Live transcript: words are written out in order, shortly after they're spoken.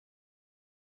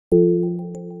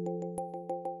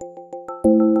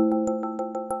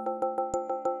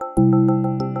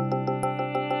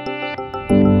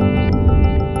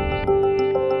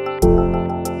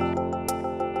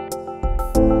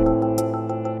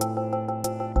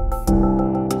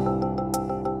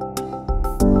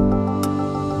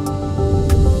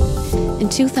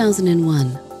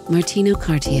2001, Martino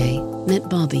Cartier met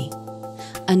Bobby,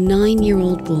 a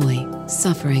 9-year-old boy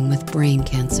suffering with brain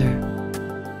cancer.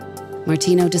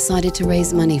 Martino decided to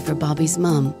raise money for Bobby's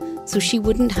mom so she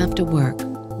wouldn't have to work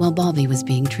while Bobby was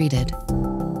being treated.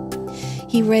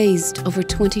 He raised over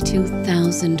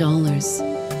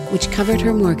 $22,000, which covered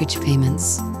her mortgage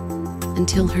payments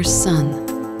until her son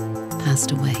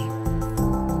passed away.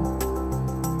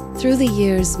 Through the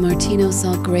years, Martino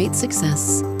saw great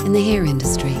success in the hair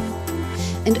industry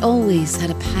and always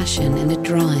had a passion and a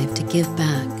drive to give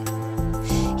back.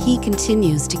 He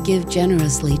continues to give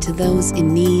generously to those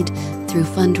in need through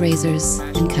fundraisers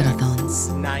and cut-a-thons.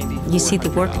 You see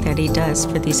the work that he does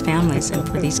for these families and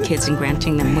for these kids and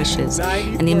granting them wishes,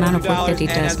 and the amount of work that he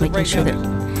does making sure that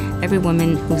every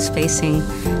woman who's facing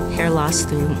hair loss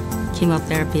through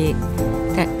chemotherapy,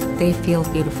 that they feel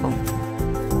beautiful.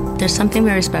 There's something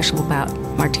very special about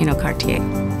Martino Cartier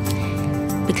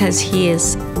because he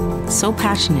is so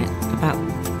passionate about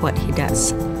what he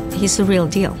does. He's the real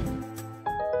deal.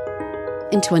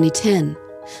 In 2010,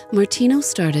 Martino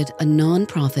started a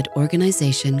non-profit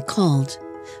organization called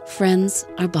Friends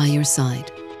Are By Your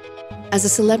Side. As a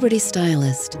celebrity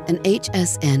stylist, an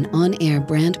HSN on-air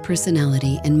brand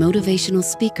personality and motivational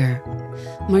speaker,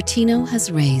 Martino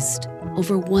has raised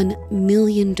over $1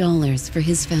 million for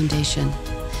his foundation,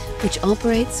 which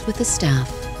operates with a staff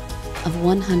of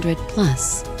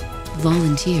 100+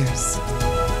 volunteers.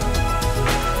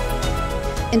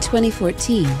 In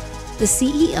 2014, the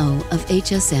CEO of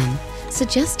HSN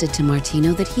suggested to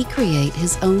Martino that he create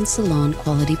his own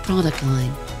salon-quality product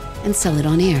line and sell it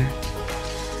on air.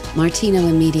 Martino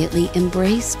immediately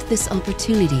embraced this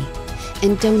opportunity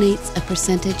and donates a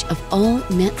percentage of all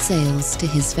net sales to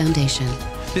his foundation.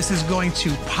 This is going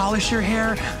to polish your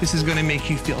hair. This is going to make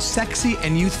you feel sexy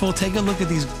and youthful. Take a look at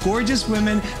these gorgeous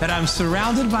women that I'm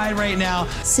surrounded by right now.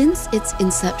 Since its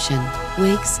inception,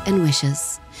 Wigs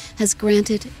Wishes has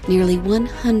granted nearly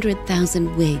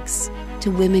 100,000 wigs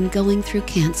to women going through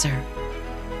cancer,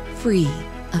 free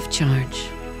of charge.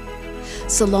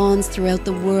 Salons throughout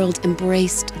the world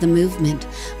embraced the movement,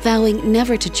 vowing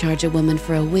never to charge a woman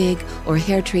for a wig or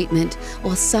hair treatment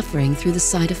while suffering through the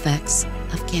side effects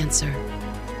of cancer.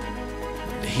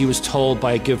 He was told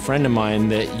by a good friend of mine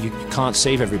that you can't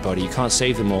save everybody, you can't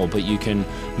save them all, but you can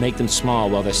make them smile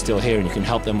while they're still here and you can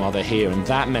help them while they're here. And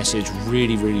that message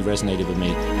really, really resonated with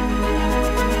me.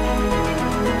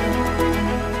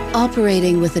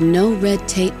 Operating with a no red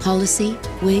tape policy,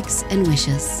 Wigs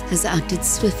Wishes has acted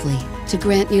swiftly to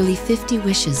grant nearly 50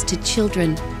 wishes to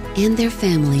children and their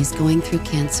families going through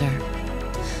cancer,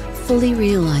 fully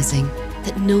realizing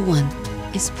that no one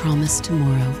is promised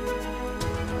tomorrow.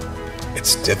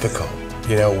 It's difficult.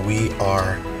 You know, we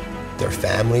are their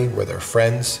family, we're their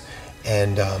friends,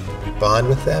 and we bond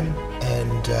with them,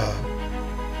 and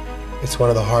it's one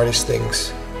of the hardest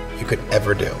things you could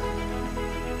ever do,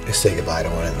 is say goodbye to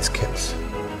one of these kids.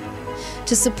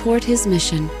 To support his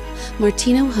mission,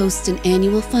 Martino hosts an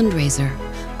annual fundraiser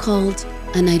called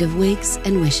A Night of Wigs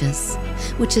and Wishes,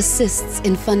 which assists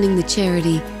in funding the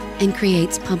charity and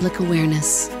creates public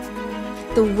awareness.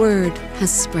 The word has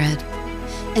spread,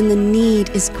 and the need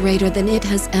is greater than it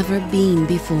has ever been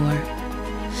before.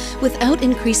 Without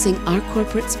increasing our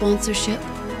corporate sponsorship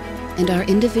and our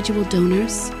individual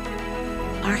donors,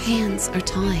 our hands are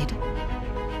tied.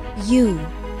 You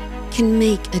can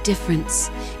make a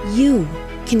difference. You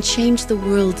can change the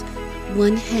world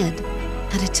one head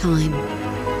at a time.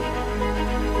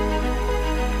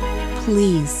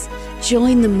 Please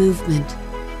join the movement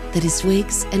that is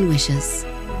Wigs and Wishes.